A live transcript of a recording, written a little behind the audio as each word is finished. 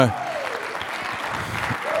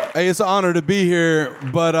Hey, it's an honor to be here,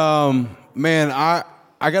 but man,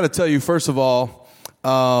 I got to tell you, first of all,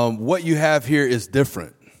 what you have here is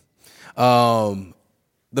different. The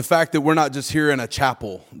fact that we're not just here in a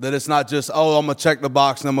chapel, that it's not just, oh, I'm going to check the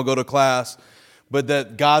box and I'm going to go to class, but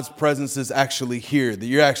that God's presence is actually here, that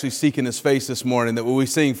you're actually seeking his face this morning, that when we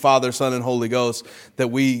sing Father, Son, and Holy Ghost, that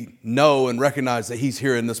we know and recognize that he's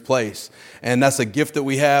here in this place. And that's a gift that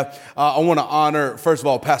we have. I want to honor, first of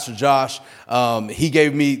all, Pastor Josh. He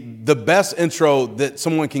gave me the best intro that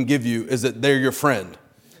someone can give you is that they're your friend.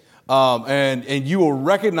 And you will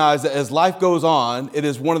recognize that as life goes on, it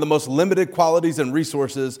is one of the most limited qualities and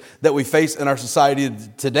resources that we face in our society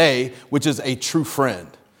today, which is a true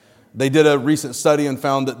friend. They did a recent study and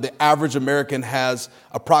found that the average American has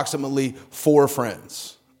approximately 4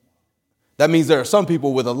 friends. That means there are some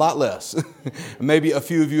people with a lot less. Maybe a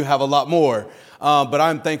few of you have a lot more. But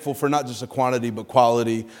I'm thankful for not just a quantity, but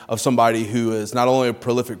quality of somebody who is not only a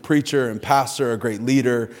prolific preacher and pastor, a great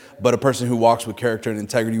leader, but a person who walks with character and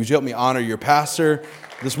integrity. Would you help me honor your pastor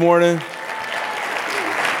this morning?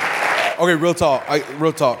 Okay, real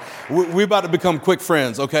talk. We're about to become quick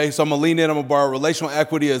friends, okay? So I'm going to lean in. I'm going to borrow relational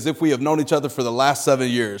equity as if we have known each other for the last 7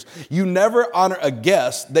 years. You never honor a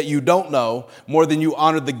guest that you don't know more than you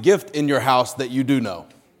honor the gift in your house that you do know,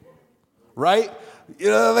 right?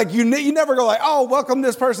 Like you never go like, oh, welcome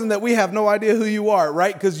this person that we have no idea who you are,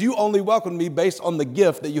 right? Because you only welcome me based on the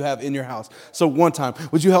gift that you have in your house. So one time,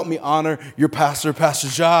 would you help me honor your pastor, Pastor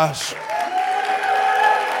Josh?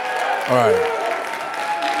 All right.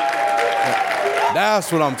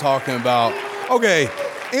 That's what I'm talking about. Okay,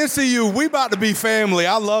 NCU, we about to be family.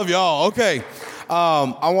 I love y'all. Okay,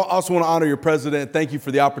 I also want to honor your president. Thank you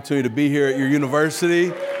for the opportunity to be here at your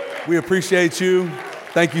university. We appreciate you.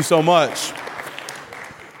 Thank you so much.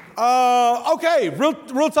 Okay,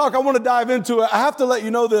 real talk. I want to dive into it. I have to let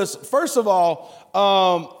you know this. First of all,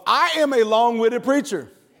 I am a long-witted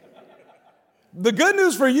preacher. The good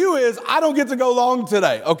news for you is I don't get to go long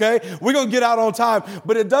today, okay? We're going to get out on time,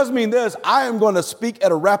 but it does mean this. I am going to speak at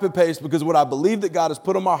a rapid pace because what I believe that God has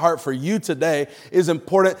put on my heart for you today is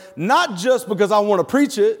important, not just because I want to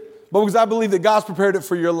preach it, but because I believe that God's prepared it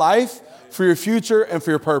for your life, for your future, and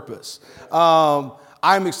for your purpose.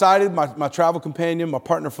 I'm excited. My travel companion, my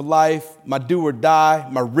partner for life, my do or die,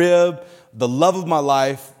 my rib, the love of my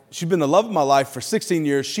life. She's been the love of my life for 16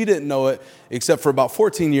 years. She didn't know it except for about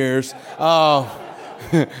 14 years.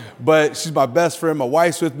 But she's my best friend. My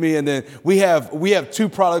wife's with me. And then we have 2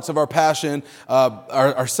 products of our passion,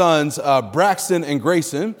 our sons, Braxton and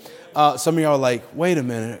Grayson. Some of y'all are like, wait a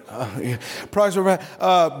minute.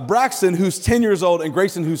 Braxton, who's 10 years old, and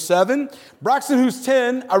Grayson, who's 7. Braxton, who's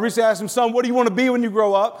 10, I recently asked him, son, what do you want to be when you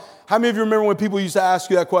grow up? How many of you remember when people used to ask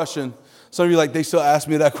you that question? Some of you they still ask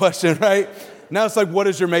me that question, right? Now it's like, what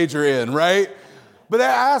is your major in, right? But I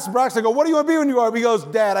asked Braxton, I go, what do you want to be when you grow up? He goes,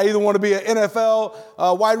 Dad, I either want to be an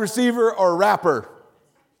NFL wide receiver or a rapper.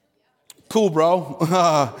 Cool, bro.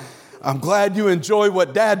 I'm glad you enjoy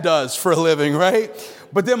what Dad does for a living, right?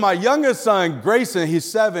 But then my youngest son, Grayson, he's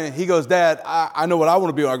 7. He goes, Dad, I know what I want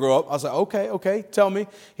to be when I grow up. I was like, okay, tell me.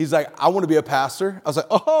 He's like, I want to be a pastor. I was like,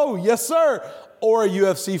 oh, yes, sir. Or a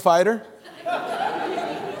UFC fighter.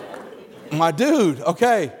 My dude,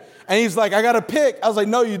 okay. And he's like, I got to pick. I was like,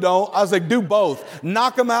 no, you don't. I was like, do both.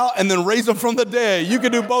 Knock them out and then raise them from the dead. You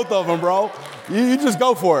can do both of them, bro. You just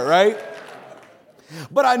go for it, right?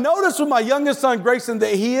 But I noticed with my youngest son, Grayson,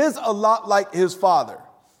 that he is a lot like his father.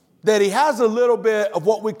 That he has a little bit of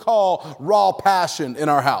what we call raw passion in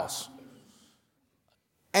our house.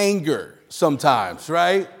 Anger sometimes,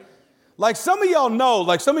 right? Like some of y'all know,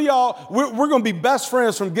 we're going to be best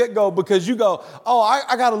friends from get-go because you go, oh,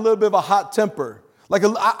 I got a little bit of a hot temper. Like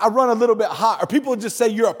I run a little bit hot. Or people just say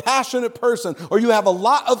you're a passionate person or you have a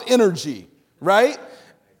lot of energy, right?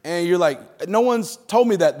 And you're like, no one's told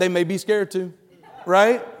me that. They may be scared to,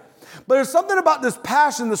 right? But there's something about this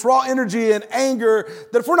passion, this raw energy and anger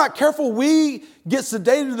that if we're not careful, we get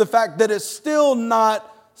sedated to the fact that it's still not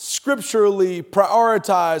scripturally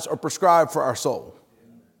prioritized or prescribed for our soul.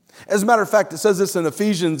 As a matter of fact, it says this in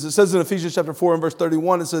Ephesians. It says in Ephesians chapter 4 and verse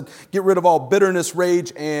 31, it said, get rid of all bitterness,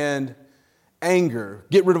 rage, and anger.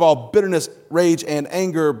 Get rid of all bitterness, rage, and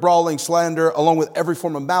anger, brawling, slander, along with every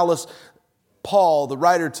form of malice. Paul, the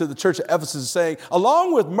writer to the church of Ephesus, is saying,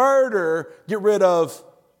 along with murder, get rid of...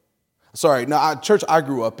 church I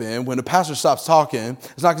grew up in, when the pastor stops talking,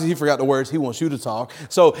 it's not because he forgot the words, he wants you to talk.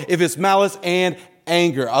 So if it's malice and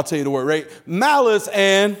anger, I'll tell you the word, right? Malice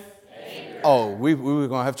and... Oh, we're going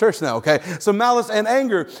to have church now, okay? So malice and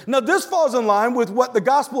anger. Now, this falls in line with what the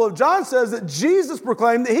Gospel of John says that Jesus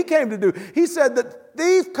proclaimed that he came to do. He said that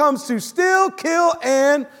thief comes to steal, kill,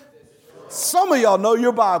 and Some of y'all know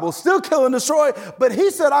your Bible. Still kill and destroy. But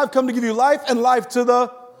he said, I've come to give you life and life to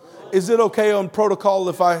the... Is it okay on protocol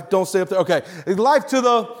if I don't stay up there? Okay. Life to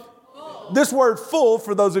the... This word full,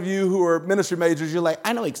 for those of you who are ministry majors, you're like,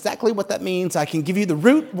 I know exactly what that means. I can give you the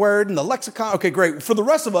root word and the lexicon. Okay, great. For the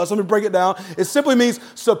rest of us, let me break it down. It simply means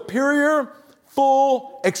superior,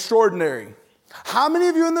 full, extraordinary. How many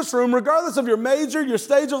of you in this room, regardless of your major, your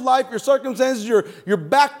stage of life, your circumstances, your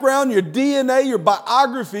background, your DNA, your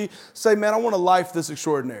biography, say, man, I want a life that's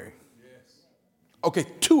extraordinary? Okay,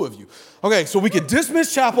 2 of you. Okay, so we could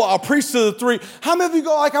dismiss chapel. I'll preach to the 3. How many of you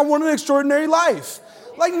go like, I want an extraordinary life?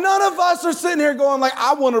 Like none of us are sitting here going like,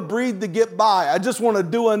 I want to breathe to get by. I just want to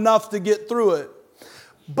do enough to get through it.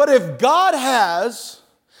 But if God has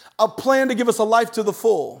a plan to give us a life to the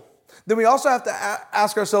full, then we also have to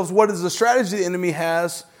ask ourselves, what is the strategy the enemy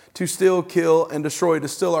has to steal, kill, and destroy, to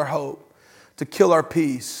steal our hope, to kill our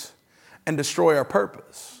peace, and destroy our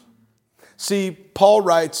purpose? See, Paul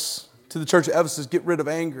writes to the church of Ephesus, get rid of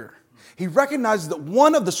anger. He recognizes that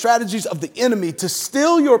one of the strategies of the enemy to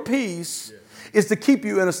steal your peace is to keep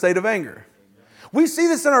you in a state of anger. We see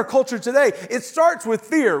this in our culture today. It starts with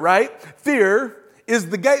fear, right? Fear is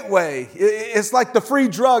the gateway. It's like the free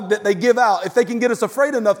drug that they give out. If they can get us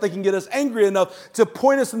afraid enough, they can get us angry enough to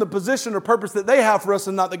point us in the position or purpose that they have for us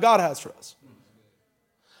and not that God has for us.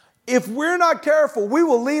 If we're not careful, we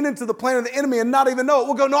will lean into the plan of the enemy and not even know it.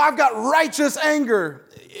 We'll go, no, I've got righteous anger.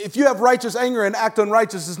 If you have righteous anger and act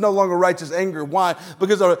unrighteous, it's no longer righteous anger. Why?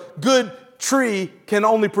 Because a good tree can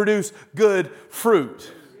only produce good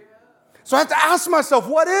fruit. So I have to ask myself,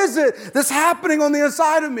 what is it that's happening on the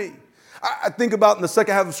inside of me? I think about in the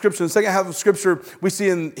second half of Scripture. In the second half of Scripture, we see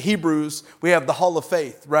in Hebrews, we have the Hall of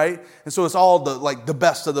Faith, right? And so it's all the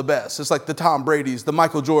best of the best. It's like the Tom Brady's, the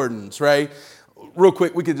Michael Jordans, right? Real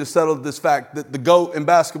quick, we could just settle this fact that the GOAT in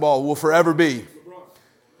basketball will forever be.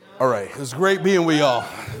 All right. It was great being with y'all.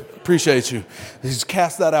 Appreciate you. Just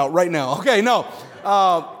cast that out right now. Okay, no.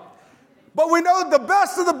 But we know the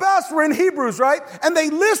best of the best were in Hebrews, right? And they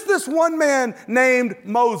list this one man named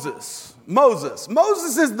Moses. Moses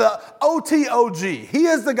is the OTOG. He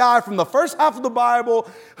is the guy from the first half of the Bible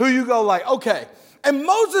who you go like, okay. And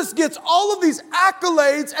Moses gets all of these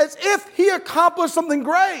accolades as if he accomplished something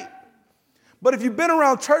great. But if you've been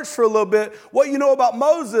around church for a little bit, what you know about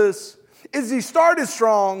Moses is he started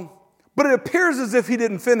strong, but it appears as if he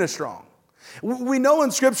didn't finish strong. We know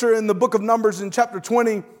in Scripture in the book of Numbers in chapter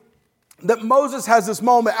 20 that Moses has this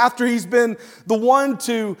moment after he's been the one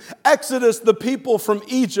to exodus the people from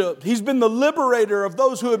Egypt. He's been the liberator of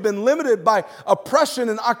those who have been limited by oppression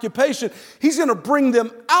and occupation. He's going to bring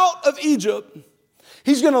them out of Egypt.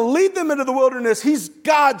 He's going to lead them into the wilderness. He's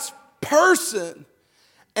God's person.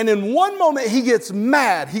 And in one moment, he gets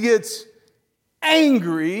mad. He gets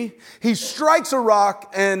angry. He strikes a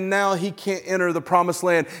rock, and now he can't enter the promised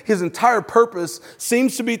land. His entire purpose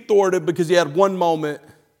seems to be thwarted because he had one moment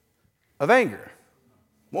of anger,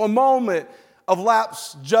 one moment of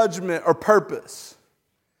lapsed judgment or purpose.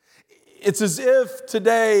 It's as if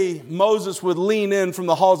today Moses would lean in from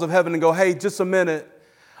the halls of heaven and go, hey, just a minute.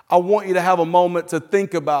 I want you to have a moment to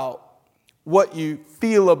think about what you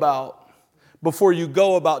feel about before you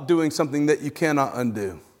go about doing something that you cannot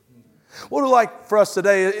undo. What would it like for us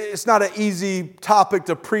today? It's not an easy topic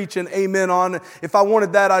to preach and amen on. If I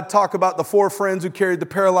wanted that, I'd talk about the 4 friends who carried the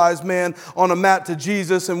paralyzed man on a mat to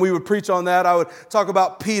Jesus, and we would preach on that. I would talk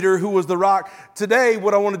about Peter, who was the rock. Today,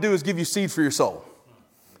 what I want to do is give you seed for your soul.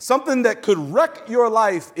 Something that could wreck your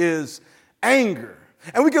life is anger.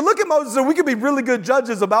 And we can look at Moses and we can be really good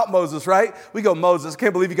judges about Moses, right? We go, Moses, I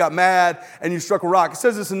can't believe you got mad and you struck a rock. It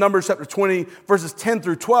says this in Numbers chapter 20, verses 10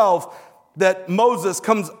 through 12, that Moses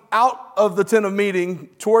comes out of the tent of meeting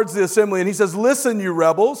towards the assembly and he says, listen, you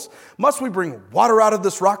rebels, must we bring water out of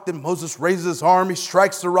this rock? Then Moses raises his arm, he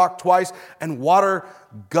strikes the rock twice, and water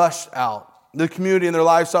gushed out. The community and their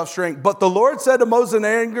livestock shrank. But the Lord said to Moses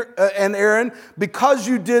and Aaron, because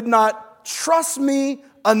you did not trust me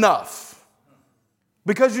enough.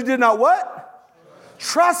 Because you did not what?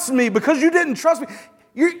 Trust me. Because you didn't trust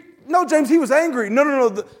me. No, James, he was angry. No.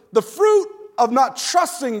 The fruit of not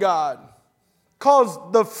trusting God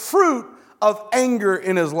caused the fruit of anger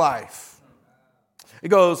in his life. It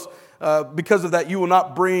goes, because of that, you will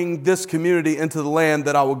not bring this community into the land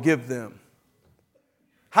that I will give them.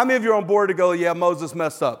 How many of you are on board to go, yeah, Moses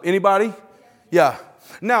messed up? Anybody? Yeah.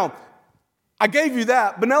 Now, I gave you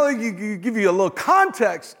that, but now let me give you a little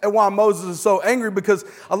context at why Moses is so angry, because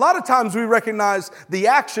a lot of times we recognize the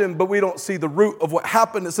action, but we don't see the root of what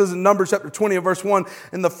happened. It says in Numbers chapter 20 and verse 1,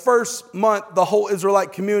 in the first month, the whole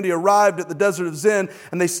Israelite community arrived at the desert of Zin,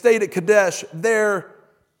 and they stayed at Kadesh. There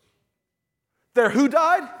who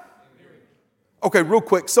died? Okay, real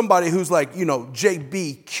quick, somebody who's like,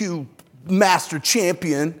 JBQ master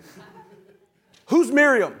champion. Who's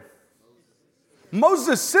Miriam?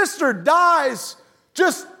 Moses' sister dies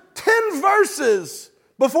just 10 verses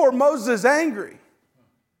before Moses is angry.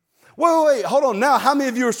 Wait, hold on. Now, how many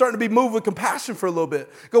of you are starting to be moved with compassion for a little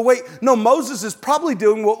bit? Wait, no, Moses is probably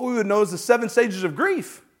doing what we would know as the 7 stages of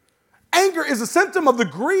grief. Anger is a symptom of the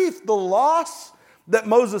grief, the loss that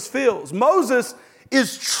Moses feels. Moses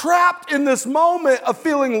is trapped in this moment of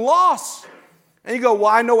feeling lost. And you go, well,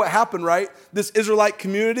 I know what happened, right? This Israelite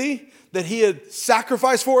community that he had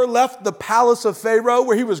sacrificed for left the palace of Pharaoh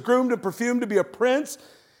where he was groomed and perfumed to be a prince.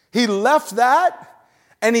 He left that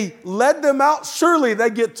and he led them out. Surely they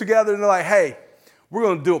get together and they're like, hey, we're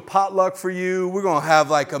going to do a potluck for you. We're going to have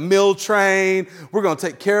like a meal train. We're going to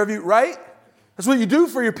take care of you, right? That's what you do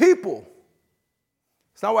for your people.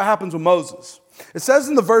 It's not what happens with Moses. It says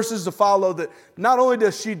in the verses to follow that not only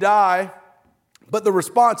does she die, but the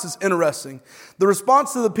response is interesting. The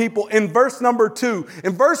response to the people in verse number 2.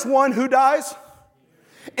 In verse 1, who dies?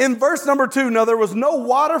 In verse number 2, now there was no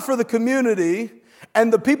water for the community,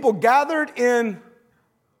 and the people gathered in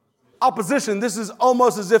opposition. This is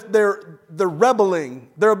almost as if they're rebelling.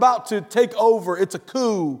 They're about to take over. It's a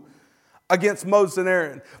coup against Moses and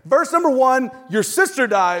Aaron. Verse number 1, your sister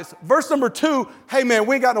dies. Verse number 2, hey man,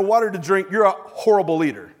 we ain't got no water to drink. You're a horrible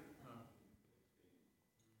leader.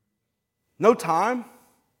 No time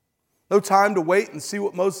to wait and see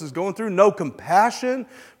what Moses is going through. No compassion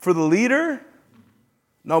for the leader.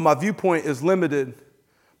 No, my viewpoint is limited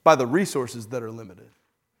by the resources that are limited.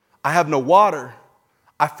 I have no water.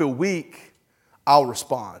 I feel weak. I'll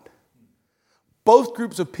respond. Both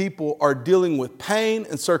groups of people are dealing with pain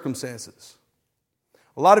and circumstances.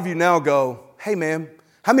 A lot of you now go, hey man,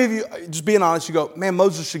 how many of you, just being honest, you go, man,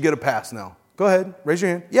 Moses should get a pass now. Go ahead, raise your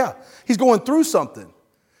hand. Yeah, he's going through something.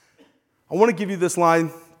 I want to give you this line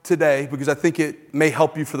today because I think it may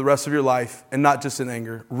help you for the rest of your life and not just in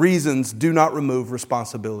anger. Reasons do not remove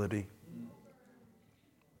responsibility.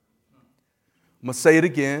 I'm going to say it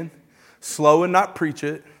again. Slow and not preach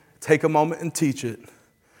it. Take a moment and teach it.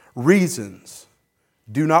 Reasons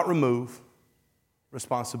do not remove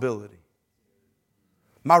responsibility.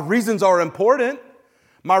 My reasons are important.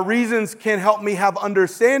 My reasons can help me have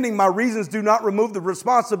understanding. My reasons do not remove the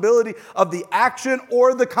responsibility of the action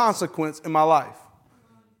or the consequence in my life.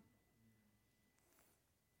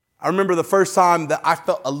 I remember the first time that I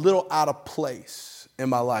felt a little out of place in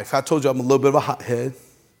my life. I told you I'm a little bit of a hothead.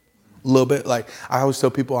 A little bit. Like I always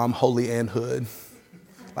tell people I'm holy and hood.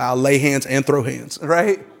 I'll lay hands and throw hands,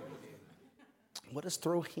 right? What does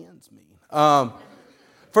throw hands mean?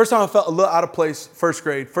 First time I felt a little out of place, first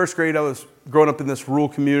grade. First grade, I was growing up in this rural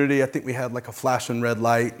community. I think we had like a flashing red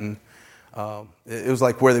light, and it was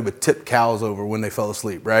like where they would tip cows over when they fell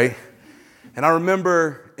asleep, right? And I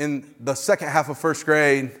remember in the second half of first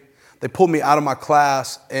grade, they pulled me out of my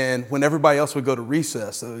class, and when everybody else would go to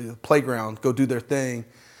recess, the playground, go do their thing,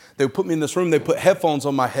 they would put me in this room. They put headphones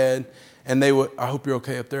on my head, and they would, I hope you're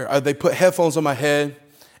okay up there. They put headphones on my head,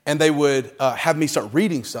 and they would have me start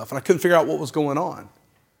reading stuff, and I couldn't figure out what was going on.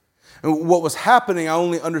 And what was happening, I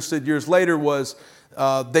only understood years later, was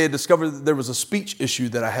they had discovered that there was a speech issue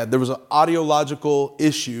that I had. There was an audiological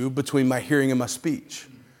issue between my hearing and my speech.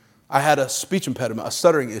 I had a speech impediment, a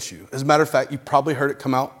stuttering issue. As a matter of fact, you probably heard it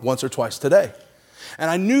come out once or twice today. And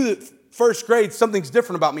I knew that first grade, something's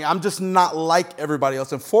different about me. I'm just not like everybody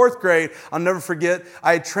else. In fourth grade, I'll never forget,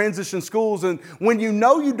 I had transitioned schools. And when you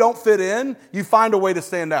know you don't fit in, you find a way to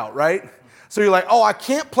stand out, right? So you're like, oh, I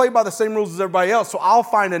can't play by the same rules as everybody else, so I'll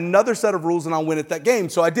find another set of rules and I'll win at that game.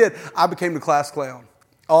 So I did. I became the class clown.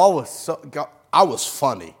 Oh, I was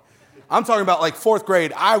funny. I'm talking about like fourth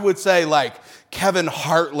grade. I would say like Kevin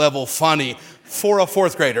Hart level funny for a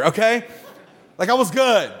fourth grader, okay? Like I was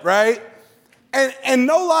good, right? And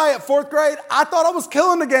no lie, at fourth grade, I thought I was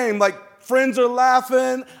killing the game. Like friends are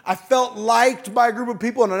laughing. I felt liked by a group of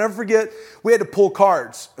people, and I'll never forget, we had to pull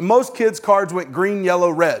cards. And most kids' cards went green, yellow,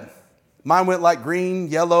 red. Mine went like green,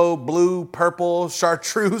 yellow, blue, purple,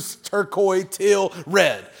 chartreuse, turquoise, teal,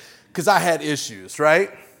 red, because I had issues,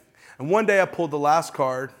 right? And one day I pulled the last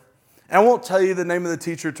card, and I won't tell you the name of the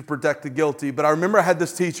teacher to protect the guilty, but I remember I had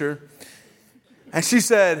this teacher, and she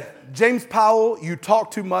said, James Powell, you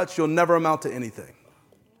talk too much, you'll never amount to anything.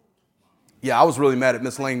 Yeah, I was really mad at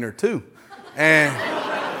Miss Langner too, and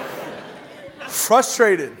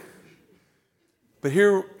frustrated. But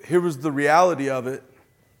here was the reality of it.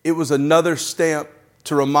 It was another stamp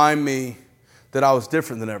to remind me that I was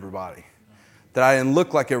different than everybody, that I didn't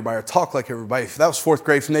look like everybody or talk like everybody. That was fourth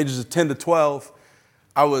grade. From the ages of 10 to 12,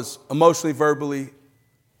 I was emotionally, verbally,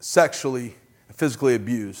 sexually, and physically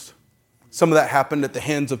abused. Some of that happened at the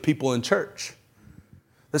hands of people in church.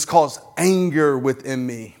 This caused anger within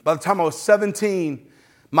me. By the time I was 17,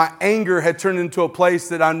 my anger had turned into a place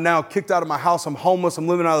that I'm now kicked out of my house. I'm homeless. I'm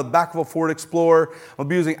living out of the back of a Ford Explorer. I'm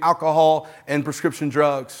abusing alcohol and prescription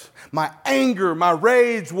drugs. My anger, my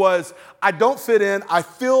rage was, I don't fit in. I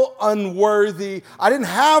feel unworthy. I didn't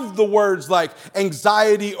have the words like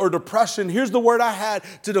anxiety or depression. Here's the word I had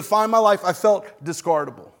to define my life. I felt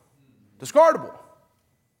discardable. Discardable.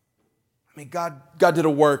 I mean, God did a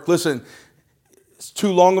work. Listen, it's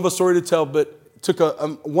too long of a story to tell, but it took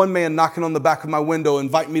one man knocking on the back of my window,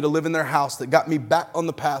 inviting me to live in their house that got me back on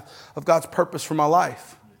the path of God's purpose for my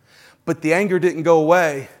life. But the anger didn't go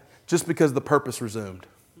away just because the purpose resumed.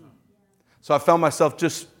 So I found myself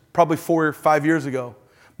just probably 4 or 5 years ago,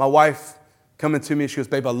 my wife coming to me and she goes,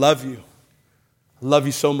 babe, I love you. I love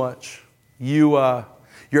you so much. Your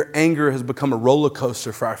anger has become a roller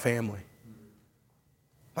coaster for our family.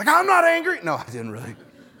 Like, I'm not angry. No, I didn't really.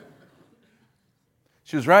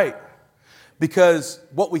 She was right. Because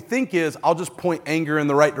what we think is, I'll just point anger in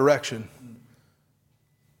the right direction.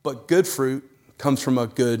 But good fruit comes from a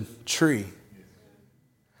good tree.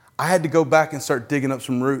 I had to go back and start digging up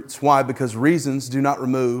some roots. Why? Because reasons do not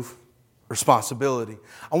remove responsibility.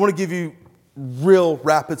 I want to give you real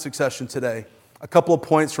rapid succession today. A couple of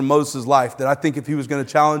points from Moses' life that I think if he was going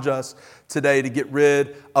to challenge us today to get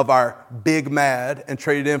rid of our big mad and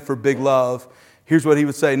trade it in for big love, here's what he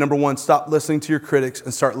would say. Number one, stop listening to your critics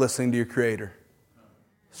and start listening to your Creator.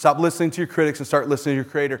 Stop listening to your critics and start listening to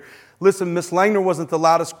your Creator. Listen, Miss Langner wasn't the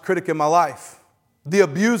loudest critic in my life. The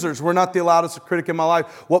abusers were not the loudest critic in my life.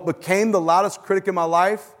 What became the loudest critic in my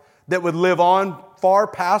life that would live on far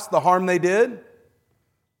past the harm they did was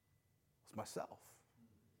myself.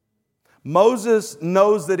 Moses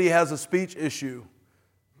knows that he has a speech issue.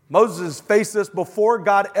 Moses faced this before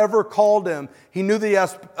God ever called him. He knew that he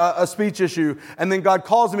has a speech issue. And then God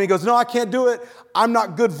calls him. He goes, no, I can't do it. I'm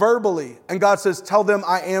not good verbally. And God says, tell them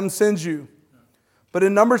I am sends you. But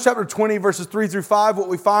in Numbers chapter 20, verses 3 through 5, what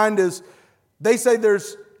we find is they say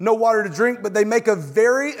there's no water to drink, but they make a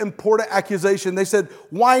very important accusation. They said,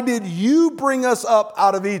 why did you bring us up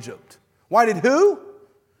out of Egypt? Why did who?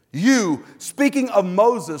 You. Speaking of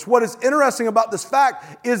Moses, what is interesting about this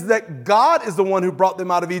fact is that God is the one who brought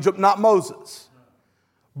them out of Egypt, not Moses.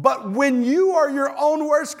 But when you are your own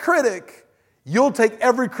worst critic, you'll take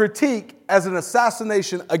every critique as an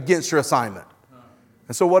assassination against your assignment.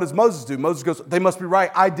 And so what does Moses do? Moses goes, they must be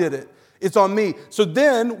right. I did it. It's on me. So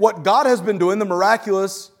then what God has been doing, the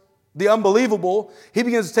miraculous, the unbelievable, he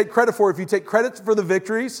begins to take credit for it. If you take credit for the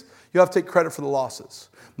victories, you have to take credit for the losses.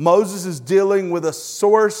 Moses is dealing with a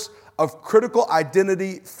source of critical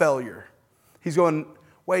identity failure. He's going,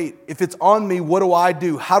 wait, if it's on me, what do I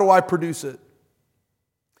do? How do I produce it?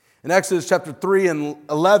 In Exodus chapter 3 and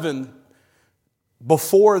 11,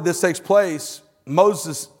 before this takes place,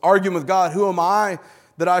 Moses arguing with God, who am I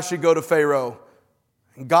that I should go to Pharaoh?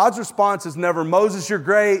 And God's response is never, Moses, you're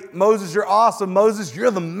great. Moses, you're awesome. Moses,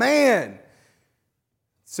 you're the man.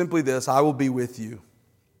 Simply this, I will be with you.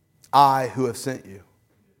 I who have sent you.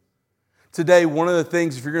 Today, one of the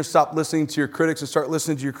things, if you're going to stop listening to your critics and start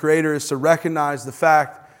listening to your Creator, is to recognize the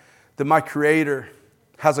fact that my Creator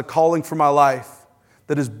has a calling for my life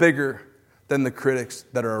that is bigger than the critics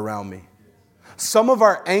that are around me. Some of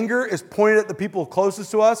our anger is pointed at the people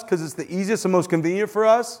closest to us because it's the easiest and most convenient for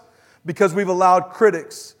us because we've allowed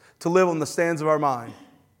critics to live on the stands of our mind.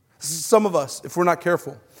 Some of us, if we're not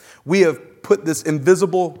careful, we have put this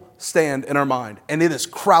invisible stand in our mind, and it is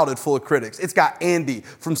crowded full of critics. It's got Andy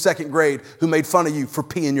from second grade who made fun of you for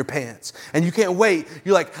peeing your pants. And you can't wait.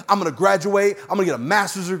 You're like, I'm going to graduate. I'm going to get a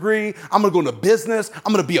master's degree. I'm going to go into business.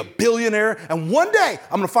 I'm going to be a billionaire. And one day,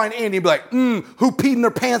 I'm going to find Andy and be like, who peed in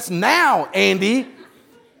their pants now, Andy?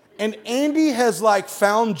 And Andy has like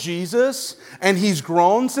found Jesus, and he's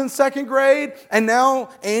grown since second grade. And now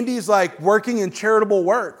Andy's like working in charitable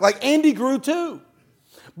work. Like Andy grew too.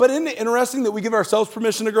 But isn't it interesting that we give ourselves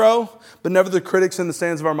permission to grow, but never the critics in the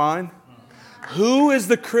stands of our mind? Who is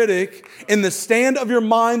the critic in the stand of your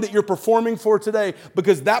mind that you're performing for today?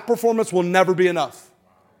 Because that performance will never be enough.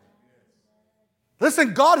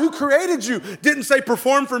 Listen, God who created you didn't say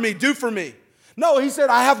perform for me, do for me. No, he said,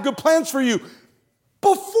 I have good plans for you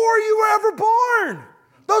before you were ever born.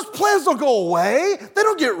 Those plans don't go away. They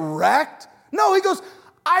don't get wrecked. No, he goes,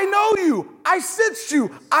 I know you. I stitched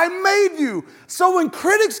you. I made you. So when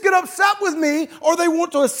critics get upset with me or they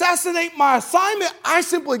want to assassinate my assignment, I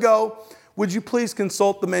simply go, would you please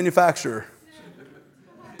consult the manufacturer?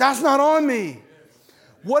 That's not on me.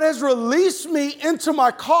 What has released me into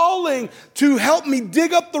my calling to help me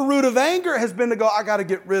dig up the root of anger has been to go, I got to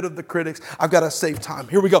get rid of the critics. I've got to save time.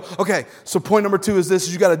 Here we go. Okay, so point number 2 is this,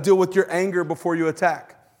 is you got to deal with your anger before you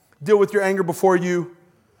attack. Deal with your anger before you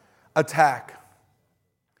attack.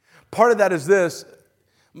 Part of that is this.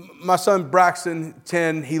 My son Braxton,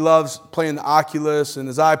 10, he loves playing the Oculus and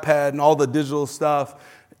his iPad and all the digital stuff.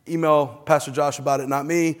 Email Pastor Josh about it, not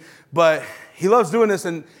me. But he loves doing this,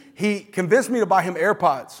 and he convinced me to buy him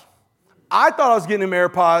AirPods. I thought I was getting him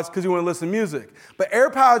AirPods because he wanted to listen to music. But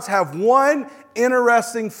AirPods have one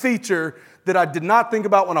interesting feature that I did not think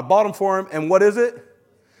about when I bought them for him. And what is it?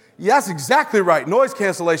 Yeah, that's exactly right. Noise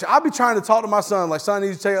cancellation. I'll be trying to talk to my son like, son, I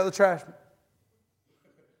need you to take out the trash.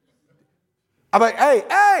 I'm like, hey,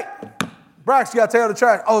 Brax, you got to take out the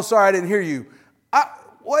trash. Oh, sorry, I didn't hear you.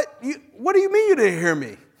 What do you mean you didn't hear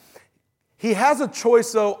me? He has a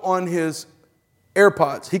choice, though, on his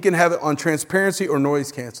AirPods. He can have it on transparency or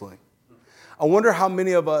noise canceling. I wonder how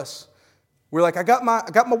many of us, we're like, I got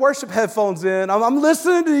my worship headphones in. I'm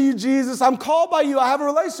listening to you, Jesus. I'm called by you. I have a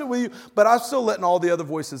relationship with you. But I'm still letting all the other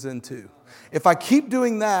voices in too. If I keep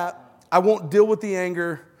doing that, I won't deal with the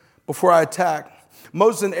anger before I attack.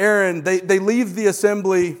 Moses and Aaron, they leave the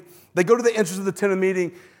assembly. They go to the entrance of the tent of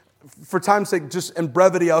meeting. For time's sake, just in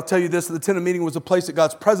brevity, I'll tell you this. The tent of meeting was a place that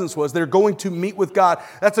God's presence was. They're going to meet with God.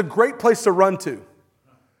 That's a great place to run to.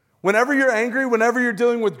 Whenever you're angry, whenever you're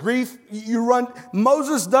dealing with grief, you run.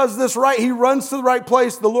 Moses does this right. He runs to the right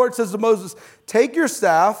place. The Lord says to Moses, take your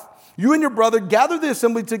staff, you and your brother, gather the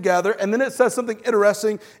assembly together. And then it says something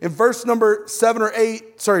interesting. In verse 8,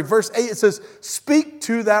 it says, speak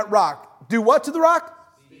to that rock. Do what to the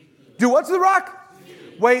rock? Do what to the rock?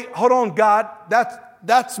 Wait, hold on, God.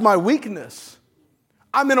 That's my weakness.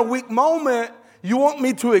 I'm in a weak moment. You want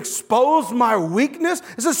me to expose my weakness?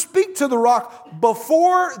 It says, speak to the rock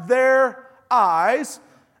before their eyes,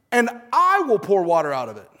 and I will pour water out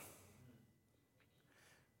of it.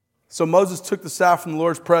 So Moses took the staff from the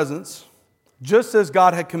Lord's presence, just as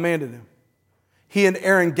God had commanded him. He and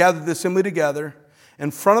Aaron gathered the assembly together in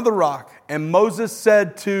front of the rock, and Moses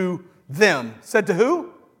said to them, said to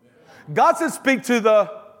who? God said, speak to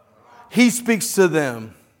the... He speaks to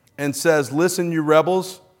them and says, listen, you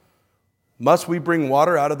rebels, must we bring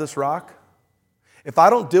water out of this rock? If I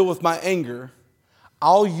don't deal with my anger,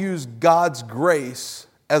 I'll use God's grace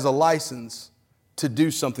as a license to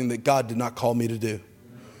do something that God did not call me to do.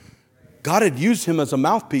 God had used him as a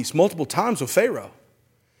mouthpiece multiple times with Pharaoh.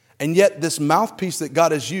 And yet this mouthpiece that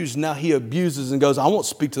God has used, now he abuses and goes, I won't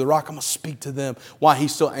speak to the rock, I'm going to speak to them. Why?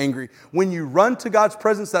 He's still angry. When you run to God's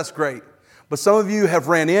presence, that's great. But some of you have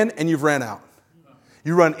ran in and you've ran out.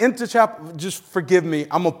 You run into chapel, just forgive me.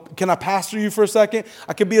 Can I pastor you for a second?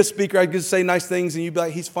 I could be a speaker. I could say nice things and you'd be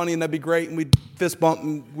like, he's funny and that'd be great. And we'd fist bump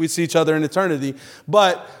and we'd see each other in eternity.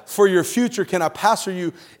 But for your future, can I pastor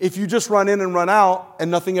you? If you just run in and run out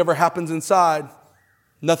and nothing ever happens inside,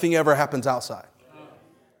 nothing ever happens outside.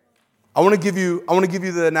 I want to give you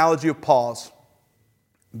the analogy of pause.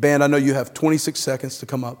 Band, I know you have 26 seconds to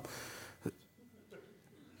come up.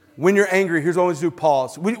 When you're angry, here's what I want you to do,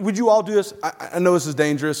 pause. Would you all do this? I know this is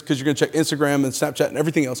dangerous because you're going to check Instagram and Snapchat and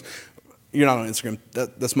everything else. You're not on Instagram.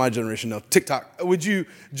 That's my generation, no. TikTok. Would you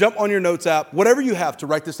jump on your notes app, whatever you have to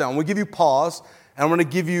write this down. We'll give you pause, and I'm going to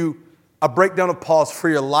give you a breakdown of pause for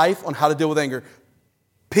your life on how to deal with anger.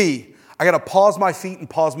 P, I got to pause my feet and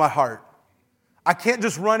pause my heart. I can't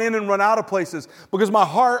just run in and run out of places because my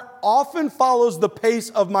heart often follows the pace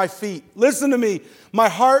of my feet. Listen to me. My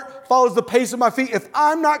heart follows the pace of my feet. If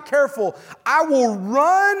I'm not careful, I will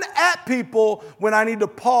run at people when I need to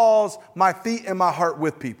pause my feet and my heart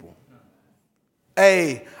with people.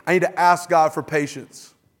 A, I need to ask God for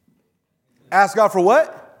patience. Ask God for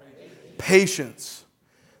what? Patience.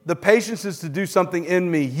 The patience is to do something in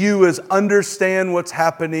me. You is understand what's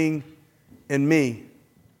happening in me.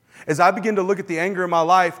 As I begin to look at the anger in my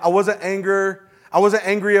life, I wasn't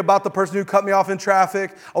angry about the person who cut me off in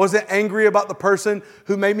traffic. I wasn't angry about the person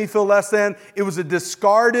who made me feel less than. It was a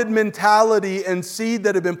discarded mentality and seed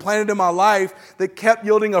that had been planted in my life that kept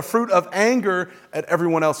yielding a fruit of anger at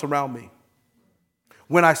everyone else around me.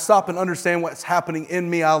 When I stop and understand what's happening in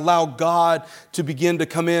me, I allow God to begin to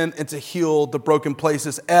come in and to heal the broken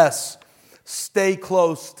places. S, stay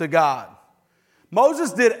close to God.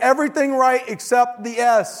 Moses did everything right except the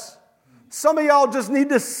S. Some of y'all just need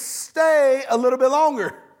to stay a little bit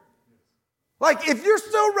longer. Like if you're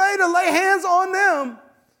still ready to lay hands on them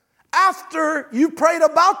after you prayed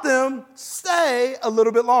about them, stay a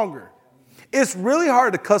little bit longer. It's really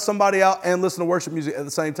hard to cuss somebody out and listen to worship music at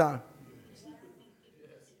the same time.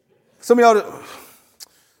 Some of y'all,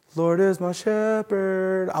 Lord is my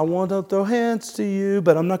shepherd. I want to throw hands to you,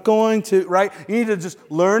 but I'm not going to, right? You need to just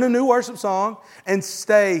learn a new worship song and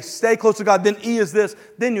stay close to God. Then E is this,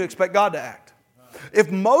 then you expect God to act.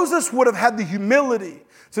 If Moses would have had the humility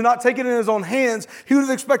to not take it in his own hands, he would have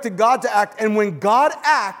expected God to act. And when God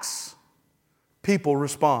acts, people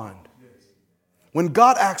respond. When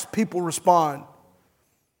God acts, people respond.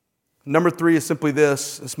 Number 3 is simply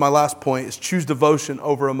this. It's my last point. Is choose devotion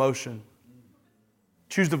over emotion.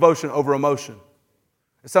 Choose devotion over emotion.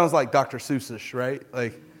 It sounds like Dr. Seussish, right?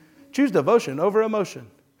 Like, choose devotion over emotion.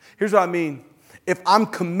 Here's what I mean. If I'm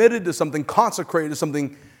committed to something, consecrated to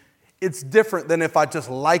something, it's different than if I just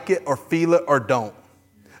like it or feel it or don't.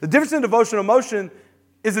 The difference in devotion and emotion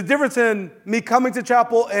is the difference in me coming to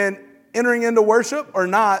chapel and entering into worship or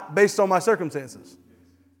not based on my circumstances.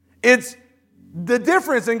 It's the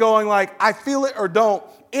difference in going like, I feel it or don't.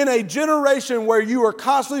 In a generation where you are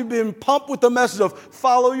constantly being pumped with the message of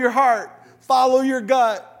follow your heart, follow your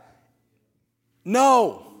gut.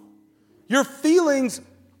 No. Your feelings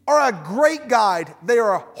are a great guide. They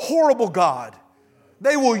are a horrible God.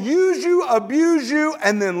 They will use you, abuse you,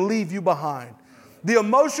 and then leave you behind. The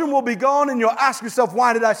emotion will be gone and you'll ask yourself,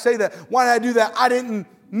 why did I say that? Why did I do that? I didn't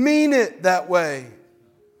mean it that way.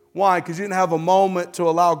 Why? Because you didn't have a moment to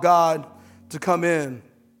allow God to come in.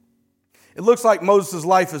 It looks like Moses'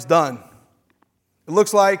 life is done. It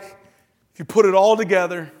looks like if you put it all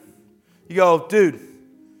together, you go, dude,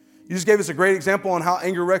 you just gave us a great example on how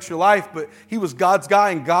anger wrecks your life, but he was God's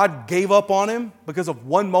guy and God gave up on him because of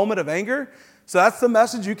one moment of anger. So that's the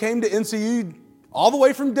message you came to NCU all the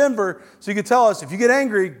way from Denver so you could tell us if you get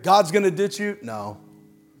angry, God's going to ditch you. No.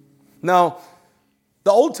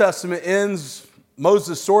 The Old Testament ends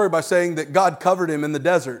Moses' story by saying that God covered him in the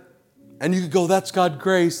desert. And you could go, that's God's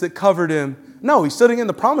grace that covered him. No, he's sitting in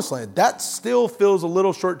the promised land. That still feels a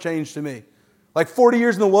little shortchanged to me. Like 40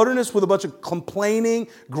 years in the wilderness with a bunch of complaining,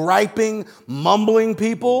 griping, mumbling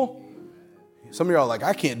people. Some of you are like,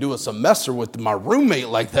 I can't do a semester with my roommate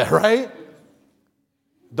like that, right?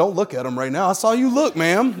 Don't look at him right now. I saw you look,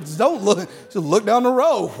 ma'am. Just don't look. Just look down the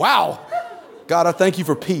road. Wow. God, I thank you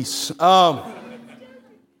for peace. I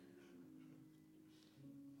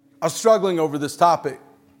was struggling over this topic.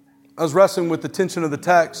 I was wrestling with the tension of the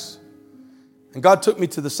text. And God took me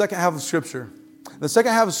to the second half of Scripture. In the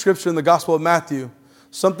second half of Scripture in the Gospel of Matthew,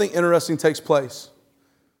 something interesting takes place.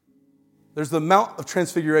 There's the Mount of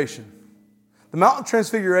Transfiguration. The Mount of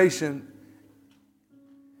Transfiguration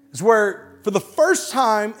is where, for the first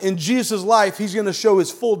time in Jesus' life, he's going to show his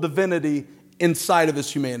full divinity inside of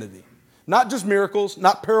his humanity. Not just miracles,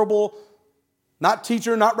 not parable, not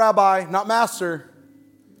teacher, not rabbi, not master,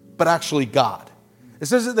 but actually God. It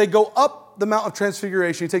says that they go up the Mount of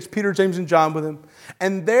Transfiguration. He takes Peter, James, and John with him.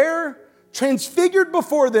 And there, transfigured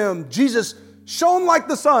before them, Jesus shone like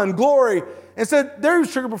the sun, glory. And said, there he was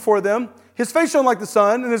transfigured before them. His face shone like the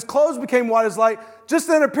sun, and his clothes became white as light. Just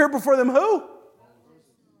then appeared before them who?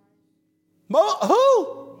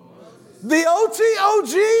 Who? The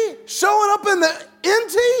OG showing up in the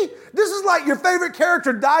NT? This is like your favorite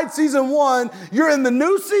character died season 1. You're in the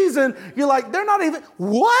new season. You're like, they're not even,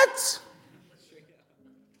 what?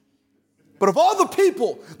 But of all the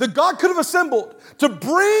people that God could have assembled to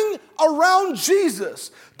bring around Jesus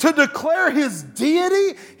to declare his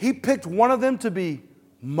deity, he picked one of them to be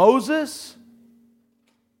Moses.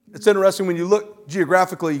 It's interesting when you look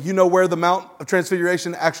geographically, you know where the Mount of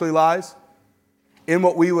Transfiguration actually lies? In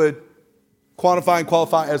what we would quantify and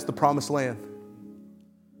qualify as the Promised Land.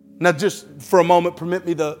 Now, just for a moment, permit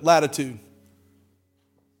me the latitude.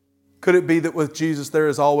 Could it be that with Jesus there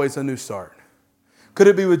is always a new start? Could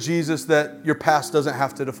it be with Jesus that your past doesn't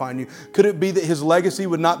have to define you? Could it be that his legacy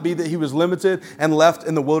would not be that he was limited and left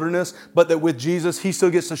in the wilderness, but that with Jesus he still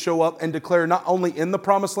gets to show up and declare not only in the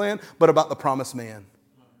promised land, but about the promised man?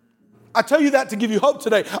 I tell you that to give you hope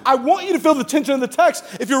today. I want you to feel the tension of the text.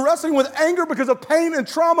 If you're wrestling with anger because of pain and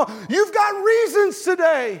trauma, you've got reasons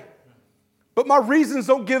today. But my reasons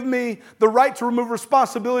don't give me the right to remove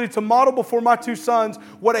responsibility to model before my 2 sons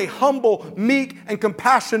what a humble, meek, and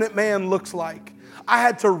compassionate man looks like. I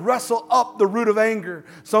had to wrestle up the root of anger.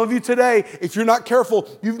 Some of you today, if you're not careful,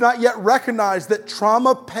 you've not yet recognized that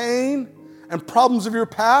trauma, pain, and problems of your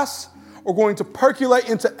past are going to percolate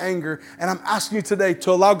into anger. And I'm asking you today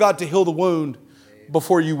to allow God to heal the wound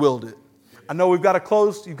before you wield it. I know we've got to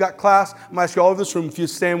close. You've got class. I'm going to ask you all over this room if you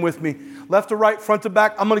stand with me. Left to right, front to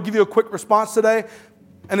back. I'm going to give you a quick response today.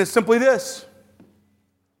 And it's simply this.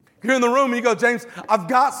 You're in the room and you go, James, I've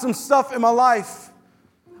got some stuff in my life.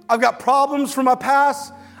 I've got problems from my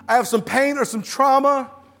past. I have some pain or some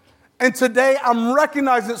trauma. And today I'm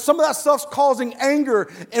recognizing that some of that stuff's causing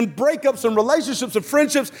anger and breakups and relationships and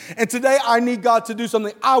friendships. And today I need God to do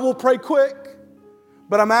something. I will pray quick,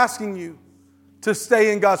 but I'm asking you to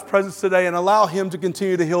stay in God's presence today and allow Him to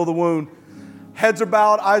continue to heal the wound. Heads are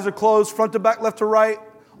bowed, eyes are closed, front to back, left to right,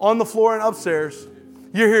 on the floor and upstairs.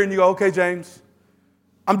 You're here and you go, okay, James,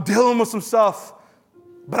 I'm dealing with some stuff,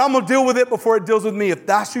 but I'm going to deal with it before it deals with me. If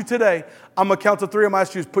that's you today, I'm going to count to 3. I'm going to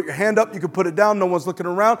ask you to put your hand up. You can put it down. No one's looking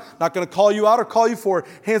around. Not going to call you out or call you forward.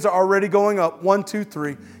 Hands are already going up. 1, 2,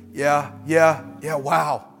 3. Yeah.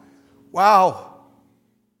 Wow.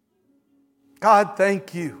 God,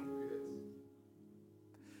 thank you.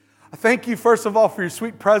 I thank you, first of all, for your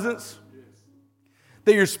sweet presence,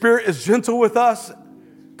 that your Spirit is gentle with us,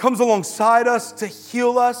 comes alongside us to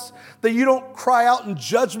heal us, that you don't cry out in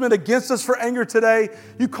judgment against us for anger today.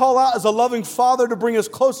 You call out as a loving Father to bring us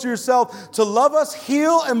close to yourself, to love us,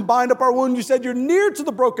 heal, and bind up our wound. You said you're near to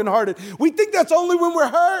the brokenhearted. We think that's only when we're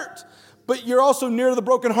hurt, but you're also near to the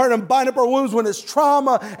brokenhearted and bind up our wounds when it's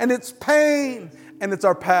trauma and it's pain and it's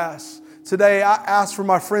our past. Today, I ask for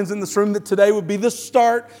my friends in this room that today would be the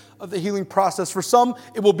start of the healing process. For some,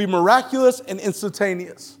 it will be miraculous and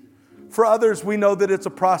instantaneous. For others, we know that it's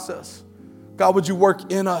a process. God, would you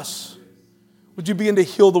work in us? Would you begin to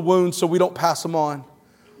heal the wounds so we don't pass them on?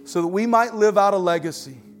 So that we might live out a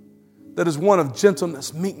legacy that is one of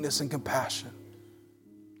gentleness, meekness, and compassion.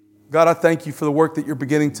 God, I thank you for the work that you're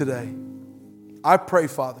beginning today. I pray,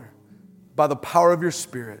 Father, by the power of your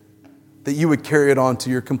Spirit, that you would carry it on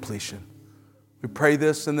to your completion. We pray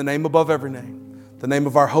this in the name above every name, the name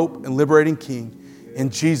of our hope and liberating King. In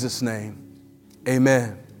Jesus' name,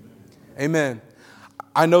 amen. Amen.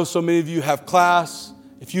 I know so many of you have class.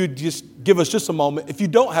 If you just give us just a moment. If you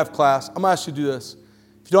don't have class, I'm going to ask you to do this.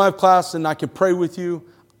 If you don't have class and I can pray with you,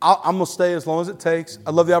 I'm going to stay as long as it takes. I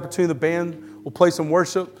love the opportunity. The band will play some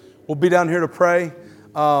worship. We'll be down here to pray.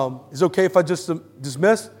 Is it okay if I just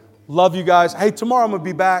dismiss? Love you guys. Hey, tomorrow I'm going to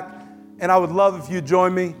be back, and I would love if you'd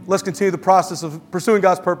join me. Let's continue the process of pursuing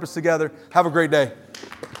God's purpose together. Have a great day.